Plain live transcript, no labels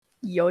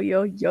Yo,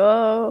 yo,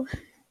 yo.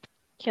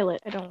 Kill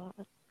it. I don't want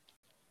it.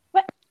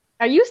 What?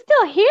 Are you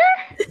still here?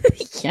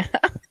 Yeah.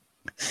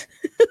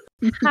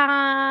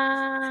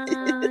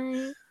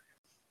 Hi.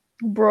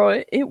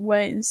 Bro, it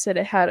went and said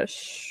it had a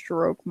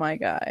stroke, my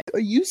guy. Are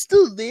you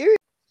still there?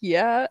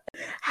 Yeah.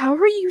 How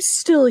are you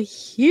still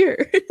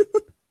here?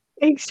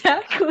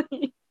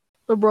 Exactly.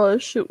 But bro,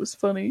 this shit was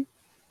funny.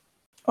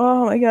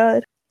 Oh my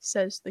god.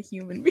 Says the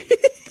human being.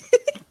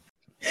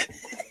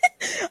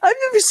 I've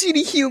never seen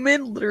a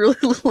human literally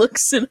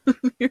looks in a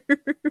mirror.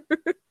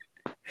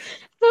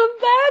 So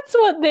that's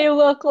what they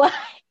look like.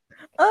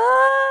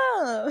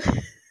 Ah!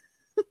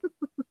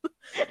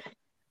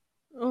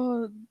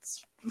 Oh,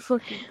 it's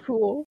fucking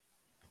cool.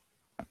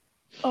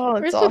 Oh,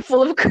 We're it's so awesome.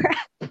 full of crap.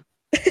 We're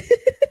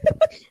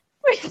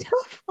so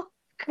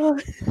full.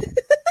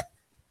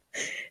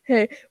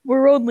 Hey,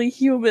 we're only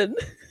human.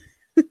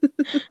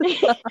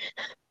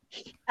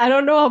 I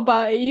don't know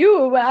about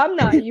you, but I'm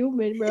not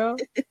human, bro.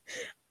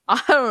 I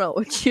don't know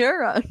what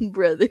you're on,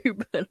 brother,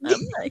 but I'm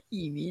not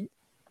human.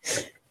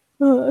 Those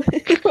are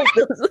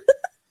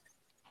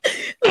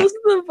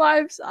the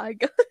vibes I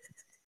got.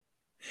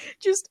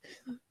 Just,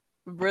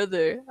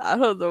 brother, I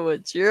don't know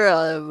what you're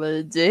on,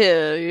 but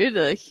damn, you're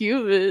not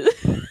human.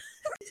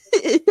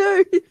 It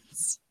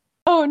hurts.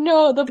 Oh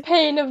no, the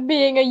pain of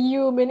being a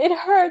human. It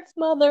hurts,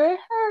 mother. It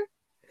hurts.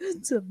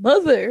 It's a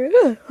mother,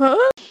 huh?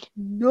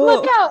 No.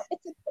 Look out!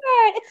 It's a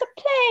bird. It's a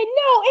plane.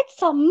 No,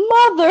 it's a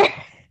mother.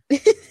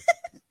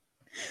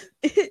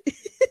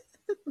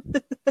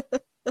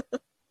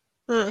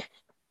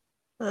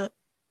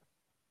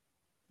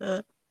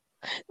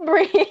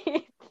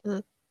 Breathe.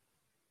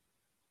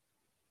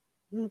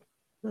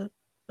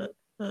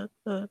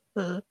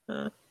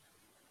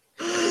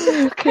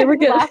 Okay, we're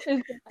good.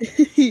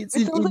 It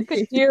sounds like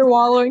a deer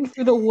wallowing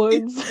through the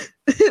woods.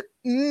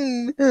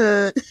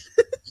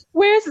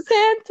 Where's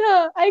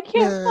Santa? I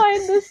can't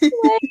find the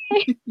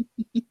sleigh.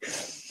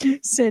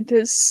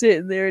 Santa's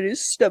sitting there in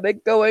his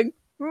stomach going,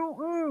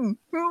 the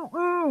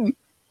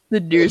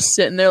deer's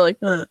sitting there like,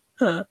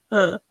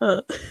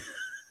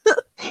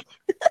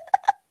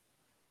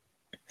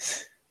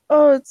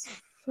 Oh, it's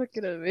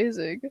fucking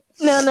amazing.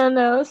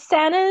 No.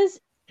 Santa's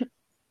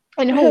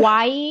in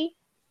Hawaii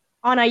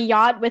on a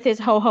yacht with his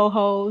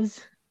ho-ho-hos.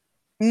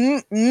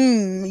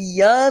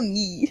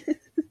 Yummy.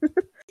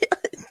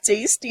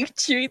 Tasty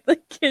treat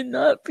that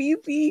cannot be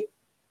beat.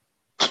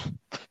 What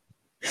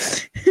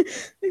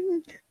do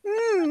you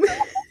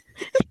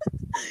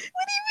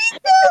mean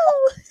no?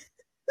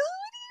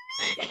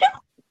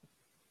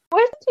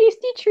 Where's the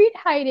tasty treat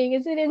hiding?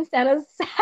 Is it in Santa's sack?